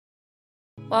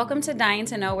Welcome to Dying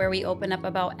to Know, where we open up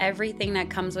about everything that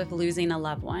comes with losing a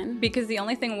loved one. Because the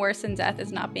only thing worse than death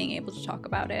is not being able to talk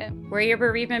about it. We're your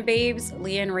bereavement babes,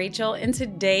 Leah and Rachel, and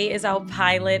today is our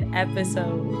pilot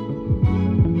episode.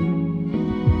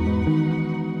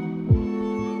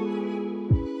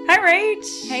 Hi,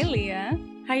 Rach. Hey, Leah.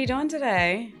 How you doing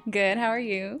today? Good. How are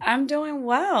you? I'm doing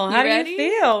well. How ready? do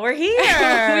you feel? We're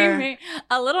here.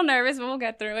 A little nervous, but we'll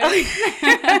get through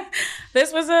it.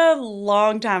 This was a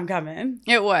long time coming.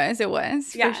 It was.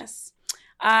 Yes.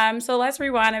 So let's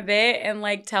rewind a bit and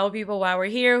tell people why we're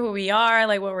here, who we are,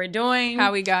 what we're doing.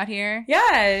 How we got here.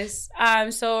 Yes.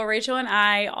 So Rachel and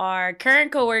I are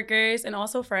current coworkers and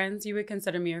also friends. You would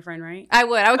consider me a friend, right? I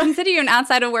would consider you an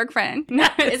outside of work friend.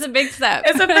 It's a big step.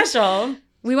 It's official.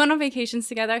 We went on vacations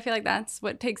together. I feel like that's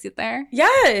what takes you there.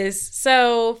 Yes.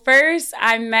 So first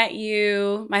I met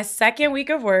you my second week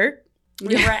of work.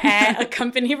 We were at a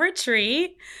company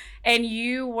retreat. And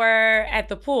you were at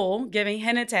the pool giving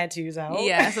henna tattoos out.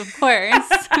 Yes, of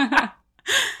course.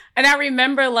 And I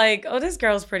remember this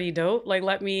girl's pretty dope.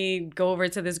 Let me go over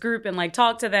to this group and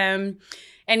talk to them.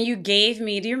 And you gave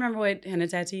me, do you remember what henna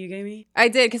tattoo you gave me? I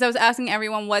did, because I was asking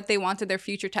everyone what they wanted their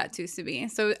future tattoos to be.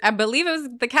 So I believe it was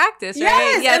the cactus,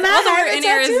 right? Yes, and also I we're in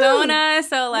Arizona,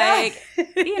 so yes.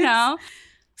 you know.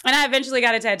 And I eventually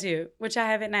got a tattoo, which I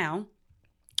have it now.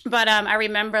 But I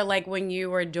remember when you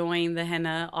were doing the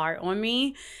henna art on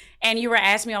me and you were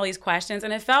asking me all these questions,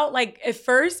 and it felt at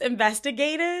first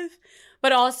investigative,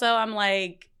 but also I'm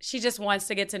she just wants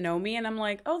to get to know me. And I'm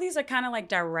oh, these are kind of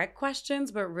direct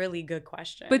questions, but really good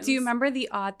questions. But do you remember the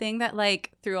odd thing that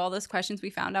through all those questions we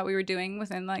found out we were doing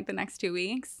within the next 2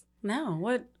 weeks? No,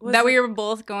 what was that? it? We were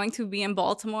both going to be in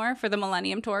Baltimore for the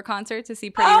Millennium Tour concert to see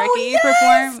Pretty Ricky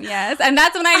perform. Yes, and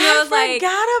that's when I knew I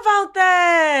forgot about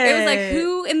that. It was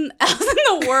who else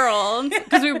in the world?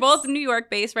 Because we were both New York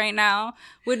based right now.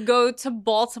 Would go to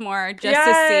Baltimore just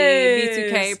to see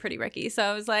B2K Pretty Ricky. So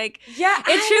I was it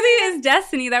truly is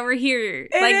destiny that we're here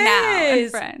now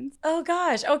and friends. Oh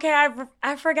gosh, okay,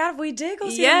 I forgot if we did go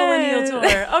see the Millennial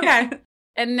Tour. Okay,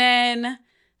 and then.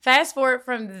 Fast forward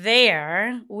from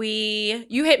there,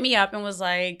 you hit me up and was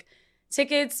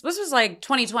tickets, this was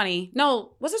 2020.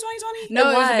 No, was it 2020? No,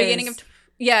 it was the beginning of,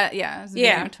 it was the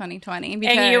beginning of 2020.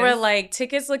 Because and you were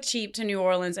tickets look cheap to New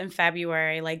Orleans in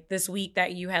February, this week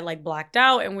that you had blocked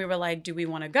out. And we were do we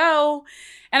want to go?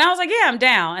 And I was yeah, I'm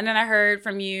down. And then I heard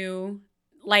from you,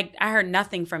 I heard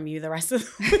nothing from you the rest of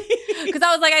the week. Because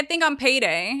I was I think on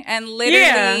payday. And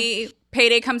literally...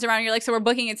 Payday comes around and you're so we're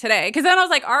booking it today. Because then I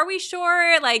was are we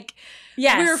sure?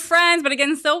 Yes. We were friends, but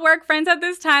again, still work friends at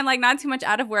this time, not too much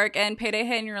out of work. And payday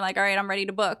hit and you're all right, I'm ready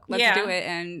to book. Let's do it.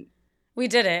 And we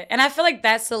did it. And I feel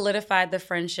that solidified the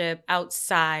friendship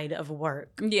outside of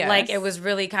work. Yeah. It was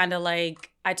really kind of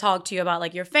I talked to you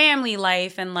about your family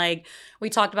life, and we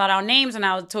talked about our names, and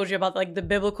I told you about the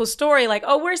biblical story,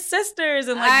 oh, we're sisters,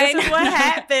 and this is what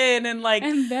happened, and we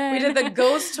did the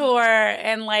ghost tour,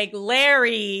 and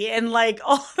Larry, and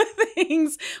all the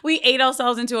things. We ate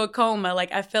ourselves into a coma.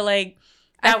 I feel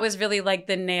that was really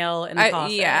the nail in the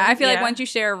coffin. Yeah, I feel once you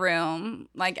share a room,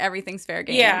 everything's fair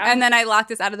game. Yeah. And then I locked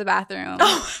us out of the bathroom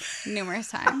numerous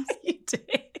times. You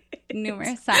did.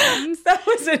 Numerous times. That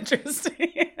was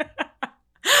interesting.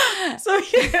 So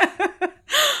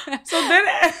then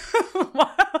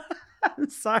I'm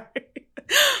sorry.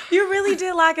 You really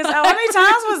did lock us out. How many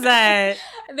times was that?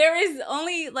 There was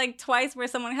only twice where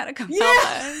someone had to come help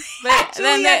us. But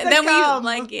then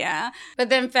we But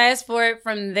then fast forward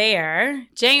from there,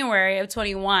 January of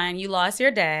 21, you lost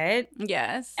your dad.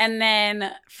 Yes. And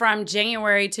then from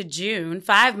January to June,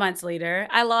 5 months later,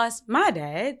 I lost my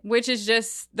dad. Which is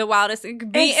just the wildest it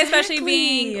could be, especially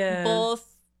being both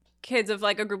kids of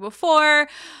a group of 4,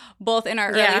 both in our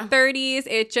early 30s.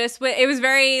 It was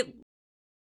very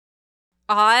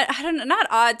odd. I don't know, not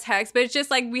odd text, but it's just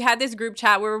we had this group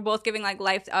chat where we were both giving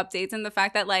life updates, and the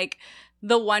fact that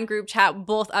the one group chat,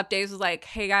 both updates was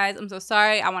hey guys, I'm so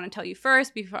sorry. I want to tell you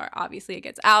first before obviously it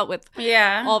gets out with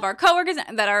all of our coworkers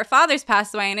that our fathers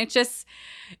passed away, and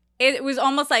it was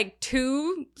almost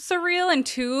too surreal and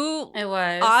too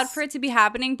odd for it to be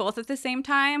happening both at the same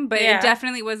time. But it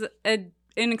definitely was an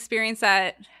experience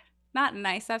that not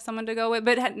nice to have someone to go with,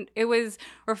 but it was.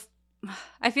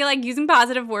 I feel using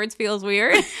positive words feels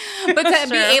weird, but to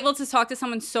be able to talk to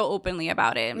someone so openly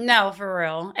about it. No, for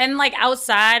real. And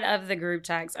outside of the group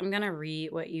text, I'm going to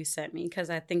read what you sent me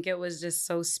because I think it was just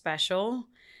so special.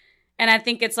 And I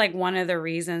think it's one of the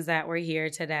reasons that we're here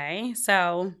today.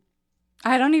 So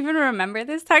I don't even remember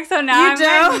this text, so now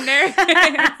I'm nervous.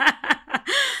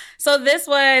 So this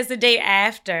was the day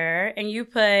after, and you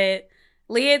put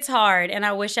Leah, it's hard, and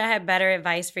I wish I had better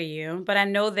advice for you, but I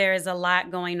know there is a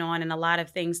lot going on and a lot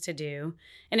of things to do.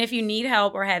 And if you need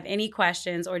help or have any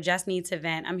questions or just need to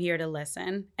vent, I'm here to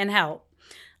listen and help.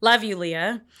 Love you,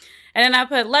 Leah. And then I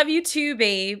put, love you too,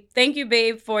 babe. Thank you,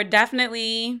 babe, for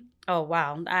definitely... Oh,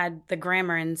 wow. The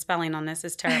grammar and spelling on this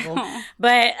is terrible.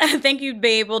 But thank you,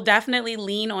 babe. We'll definitely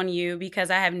lean on you because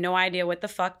I have no idea what the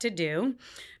fuck to do.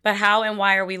 But how and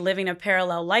why are we living a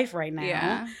parallel life right now?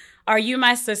 Yeah. Are you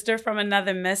my sister from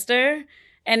another mister?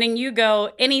 And then you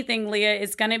go, anything, Leah.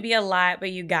 It's going to be a lot,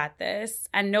 but you got this.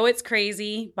 I know it's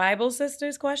crazy. Bible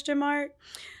sisters, ?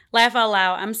 Laugh out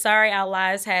loud. I'm sorry our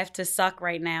lives have to suck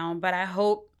right now, but I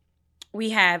hope we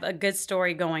have a good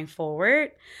story going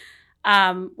forward.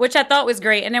 Which I thought was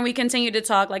great. And then we continued to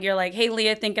talk. Like, you're like, hey,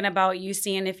 Leah, thinking about you,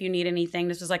 seeing if you need anything.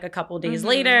 This was like a couple days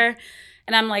later.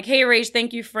 And I'm like, hey, Rach,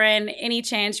 thank you, friend. Any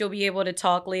chance you'll be able to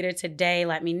talk later today?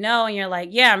 Let me know. And you're like,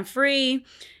 yeah, I'm free.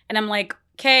 And I'm like,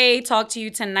 okay, talk to you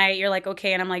tonight. You're like,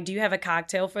 okay. And I'm like, do you have a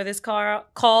cocktail for this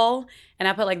call? And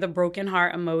I put like the broken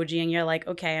heart emoji. And you're like,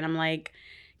 okay. And I'm like,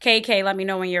 KK, let me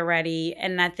know when you're ready.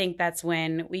 And I think that's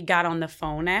when we got on the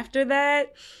phone after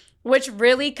that, which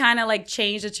really kind of like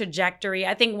changed the trajectory.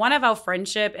 I think one of our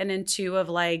friendship, and then two of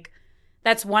like,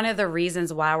 that's one of the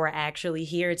reasons why we're actually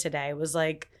here today was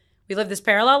like, we lived this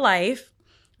parallel life.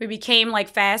 We became like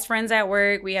fast friends at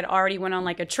work. We had already went on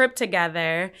like a trip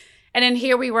together. And then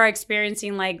here we were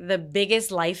experiencing like the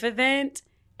biggest life event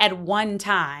at one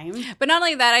time. But not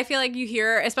only that, I feel like you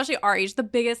hear, especially our age, the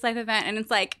biggest life event, and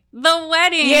it's like the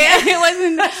wedding. Yeah. It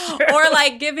wasn't, or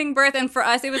like giving birth. And for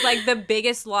us, it was like the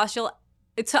biggest loss to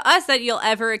us that you'll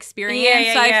ever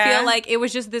experience. So I feel like it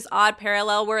was just this odd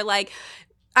parallel where like,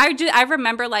 I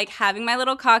remember like having my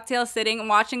little cocktail, sitting and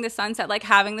watching the sunset, like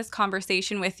having this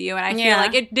conversation with you. And I feel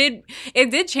like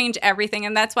it did change everything.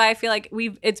 And that's why I feel like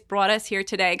it's brought us here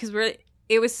today, because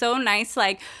it was so nice to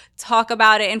like talk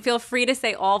about it and feel free to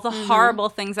say all the horrible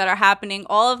things that are happening,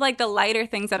 all of like the lighter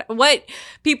things that what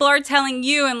people are telling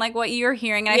you and like what you're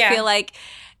hearing. And I feel like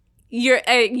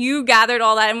you gathered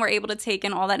all that and were able to take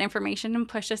in all that information and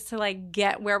push us to like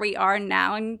get where we are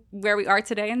now and where we are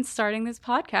today and starting this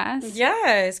podcast.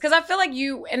 Yes, because I feel like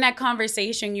you, in that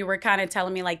conversation, you were kind of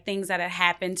telling me like things that had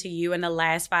happened to you in the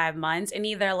last 5 months, and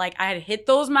either like I had hit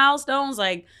those milestones,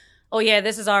 like, oh yeah,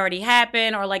 this has already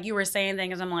happened, or like you were saying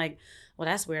things, I'm like, well,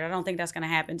 that's weird. I don't think that's going to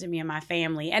happen to me and my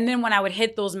family. And then when I would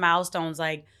hit those milestones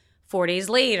like 4 days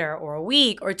later or a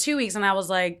week or 2 weeks, and I was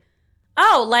like,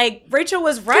 oh, like Rachel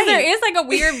was right. There is like a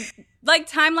weird like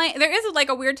timeline. There is like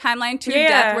a weird timeline to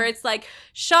death where it's like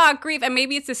shock, grief, and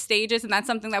maybe it's the stages, and that's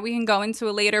something that we can go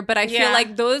into later. But I feel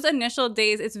like those initial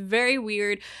days, it's very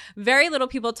weird. Very little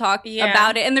people talk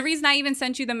about it. And the reason I even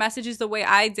sent you the messages the way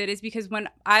I did is because when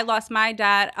I lost my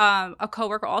dad, a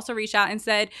coworker also reached out and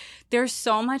said, there's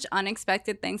so much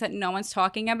unexpected things that no one's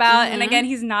talking about. And again,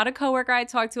 he's not a coworker I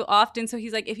talk to often. So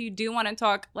he's like, if you do want to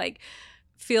talk, like,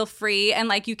 feel free, and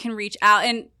like you can reach out.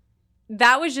 And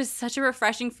that was just such a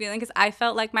refreshing feeling, because I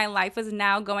felt like my life was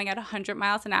now going at 100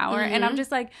 miles an hour. And I'm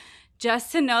just like,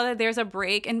 just to know that there's a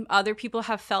break and other people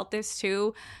have felt this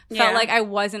too, felt like I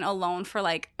wasn't alone for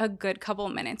like a good couple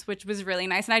minutes, which was really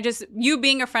nice. And I just, you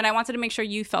being a friend, I wanted to make sure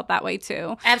you felt that way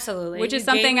too. Absolutely. Which is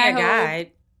something I hope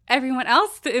everyone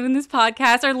else in this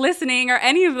podcast or listening, or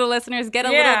any of the listeners, get a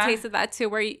little taste of that too,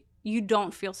 where you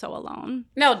don't feel so alone.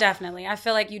 No, definitely. I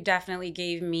feel like you definitely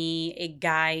gave me a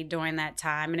guide during that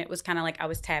time. And it was kind of like I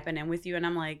was tapping in with you. And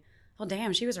I'm like, oh,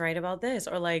 damn, she was right about this.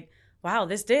 Or like, wow,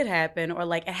 this did happen. Or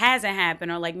like, it hasn't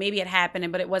happened. Or like, maybe it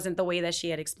happened, but it wasn't the way that she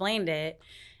had explained it.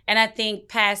 And I think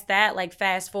past that, like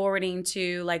fast forwarding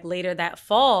to like later that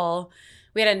fall,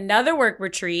 we had another work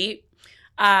retreat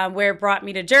where it brought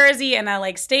me to Jersey, and I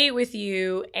like stayed with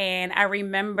you. And I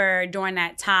remember during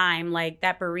that time, like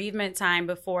that bereavement time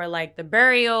before like the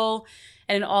burial,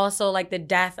 and also like the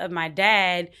death of my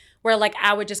dad, where like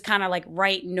I would just kind of like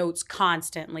write notes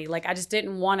constantly. Like I just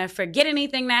didn't want to forget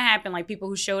anything that happened, like people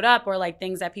who showed up, or like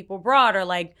things that people brought, or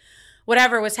like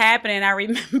whatever was happening. I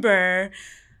remember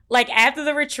like after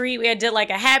the retreat, we had did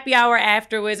like a happy hour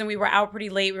afterwards, and we were out pretty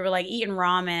late. We were like eating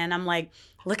ramen, and I'm like,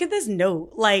 look at this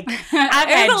note. Like, I've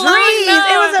had dreams.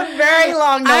 It was a very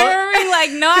long note. I remember being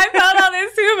like, no, I felt all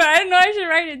this too, but I didn't know I should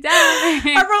write it down.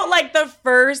 I wrote like the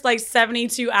first like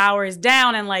 72 hours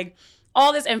down, and like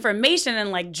all this information and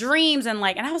like dreams, and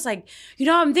like, and I was like, you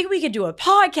know, I'm thinking we could do a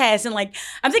podcast, and like,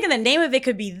 I'm thinking the name of it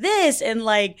could be this. And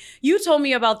like, you told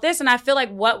me about this, and I feel like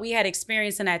what we had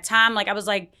experienced in that time, like I was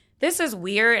like, this is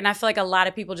weird. And I feel like a lot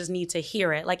of people just need to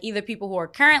hear it. Like either people who are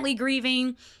currently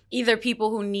grieving, either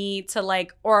people who need to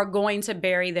like, or are going to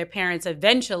bury their parents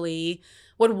eventually,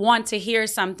 would want to hear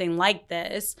something like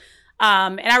this.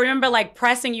 And I remember like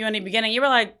pressing you in the beginning. You were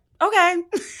like, okay.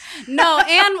 No,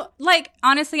 and like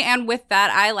honestly, and with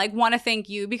that, I like want to thank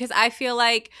you because I feel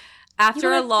like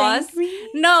after a loss,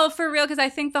 no, for real, because I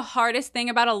think the hardest thing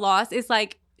about a loss is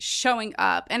like showing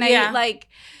up. And I like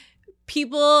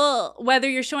people, whether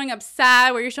you're showing up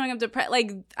sad or you're showing up depressed,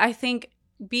 like I think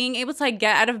being able to like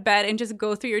get out of bed and just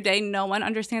go through your day, no one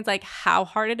understands like how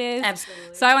hard it is.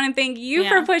 Absolutely. So I want to thank you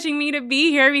for pushing me to be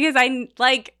here because I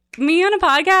like me on a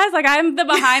podcast, like I'm the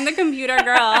behind the computer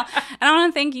girl. And I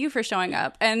want to thank you for showing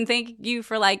up and thank you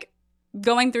for like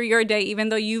going through your day even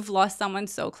though you've lost someone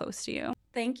so close to you.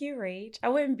 Thank you, Rach. I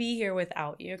wouldn't be here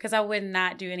without you because I would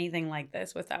not do anything like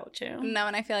this without you. No,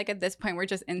 and I feel like at this point we're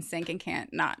just in sync and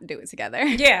can't not do it together.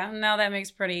 Yeah, no, that makes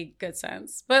pretty good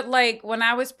sense. But like when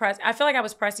I was I feel like I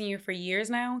was pressing you for years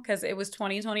now because it was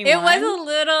 2021. It was a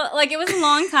little, like it was a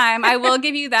long time. I will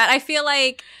give you that. I feel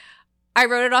like I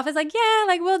wrote it off as like, yeah,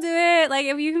 like we'll do it. Like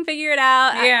if you can figure it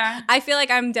out. Yeah. I feel like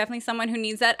I'm definitely someone who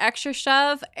needs that extra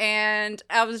shove. And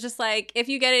I was just like, if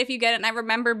you get it, if you get it. And I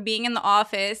remember being in the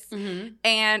office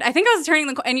and I think I was turning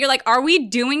the and you're like, are we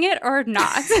doing it or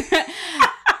not?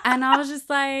 And I was just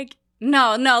like,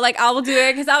 no, like I will do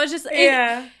it. Cause I was just,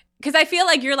 because I feel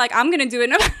like you're like, I'm going to do it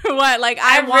no matter what. Like,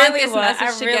 I want this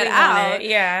message to get out.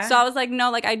 Yeah. So I was like,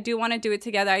 no, like, I do want to do it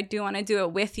together. I do want to do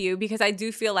it with you because I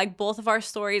do feel like both of our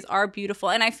stories are beautiful.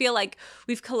 And I feel like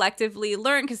we've collectively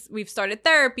learned because we've started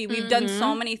therapy. We've done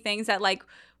so many things that, like,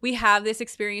 we have this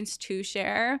experience to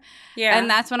share. Yeah. And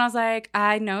that's when I was like,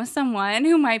 I know someone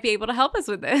who might be able to help us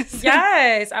with this.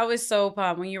 Yes. I was so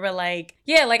pumped when you were like,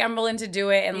 yeah, like, I'm willing to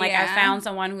do it. And, like, I found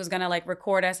someone who was going to, like,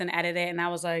 record us and edit it. And I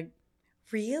was like,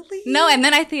 really? No, and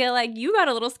then I feel like you got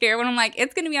a little scared when I'm like,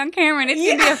 it's going to be on camera and it's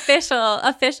going to be official.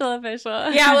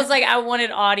 Yeah, I was like, I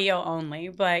wanted audio only,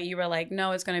 but you were like,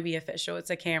 no, it's going to be official. It's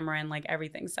a camera and like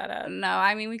everything's set up. No,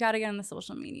 I mean, we got to get on the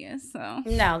social media, so.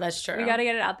 No, that's true. We got to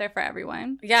get it out there for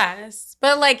everyone. Yes.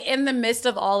 But like in the midst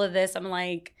of all of this, I'm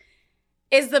like,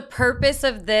 is the purpose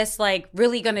of this like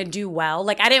really gonna do well?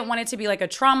 Like I didn't want it to be like a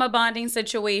trauma bonding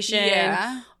situation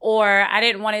or I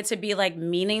didn't want it to be like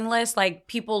meaningless. Like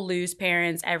people lose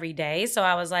parents every day. So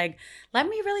I was like, let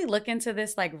me really look into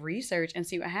this like research and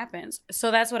see what happens.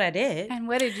 So that's what I did. And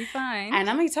what did you find? And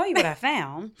I'm gonna tell you what I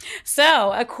found.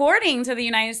 So according to the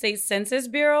United States Census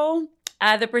Bureau,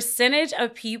 the percentage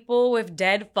of people with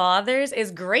dead fathers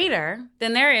is greater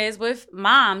than there is with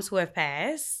moms who have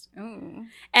passed. Ooh.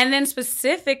 And then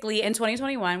specifically in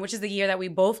 2021, which is the year that we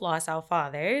both lost our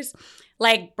fathers,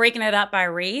 like breaking it up by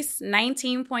race,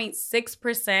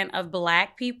 19.6% of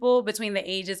Black people between the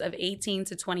ages of 18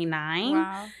 to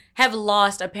 29 have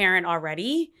lost a parent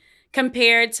already,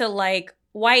 compared to like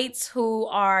whites who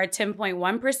are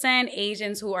 10.1%,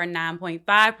 Asians who are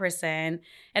 9.5%, and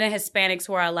then Hispanics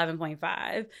who are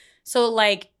 11.5%. So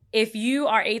like if you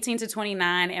are 18 to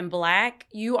 29 and Black,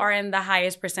 you are in the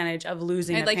highest percentage of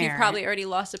losing a parent. Like you've probably already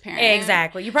lost a parent.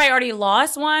 Exactly. You probably already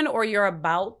lost one or you're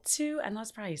about to. I know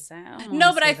it's probably sad.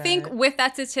 No, but I think with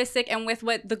that statistic and with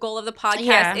what the goal of the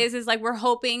podcast is like we're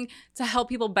hoping to help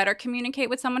people better communicate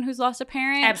with someone who's lost a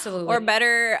parent. Absolutely. Or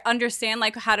better understand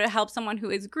like how to help someone who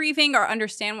is grieving or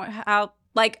understand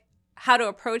how to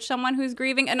approach someone who's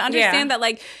grieving and understand that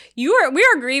like we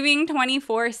are grieving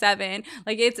 24/7.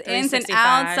 Like it's ins and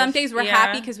outs. Some days we're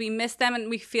happy because we miss them and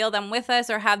we feel them with us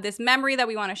or have this memory that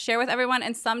we want to share with everyone.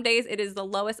 And some days it is the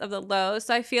lowest of the lows.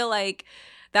 So I feel like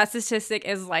that statistic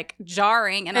is like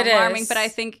jarring and alarming, but I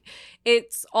think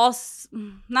it's also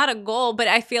not a goal, but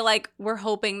I feel like we're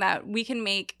hoping that we can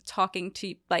make talking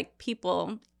to like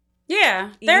people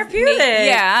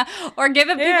therapeutic. Or give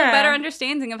people a better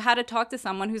understanding of how to talk to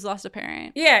someone who's lost a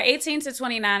parent. 18 to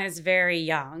 29 is very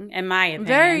young, in my opinion.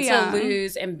 Very young. To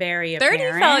lose and bury a 30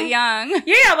 parent. felt young.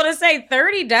 Yeah, I was going to say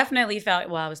 30 definitely felt,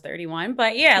 well, I was 31,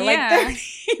 but like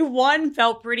 31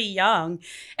 felt pretty young.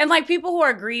 And like people who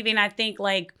are grieving, I think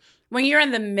like when you're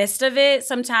in the midst of it,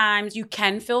 sometimes you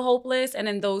can feel hopeless. And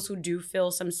then those who do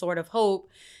feel some sort of hope,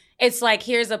 it's like,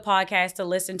 here's a podcast to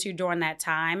listen to during that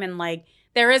time. And like,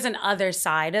 there is an other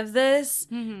side of this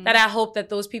that I hope that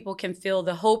those people can feel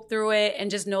the hope through it and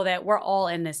just know that we're all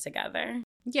in this together.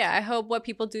 Yeah, I hope what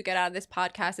people do get out of this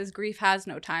podcast is grief has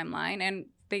no timeline and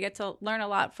they get to learn a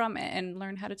lot from it and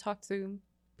learn how to talk to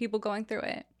people going through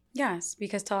it. Yes,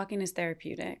 because talking is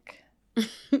therapeutic.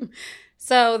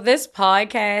 So this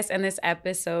podcast and this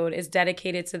episode is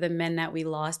dedicated to the men that we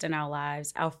lost in our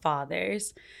lives, our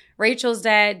fathers. Rachel's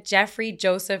dad, Jeffrey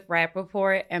Joseph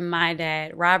Rappaport, and my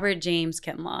dad, Robert James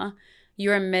Kinlaw.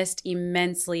 You are missed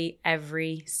immensely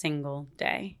every single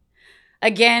day.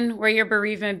 Again, we're your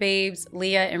bereavement babes,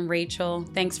 Leah and Rachel.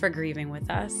 Thanks for grieving with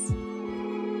us.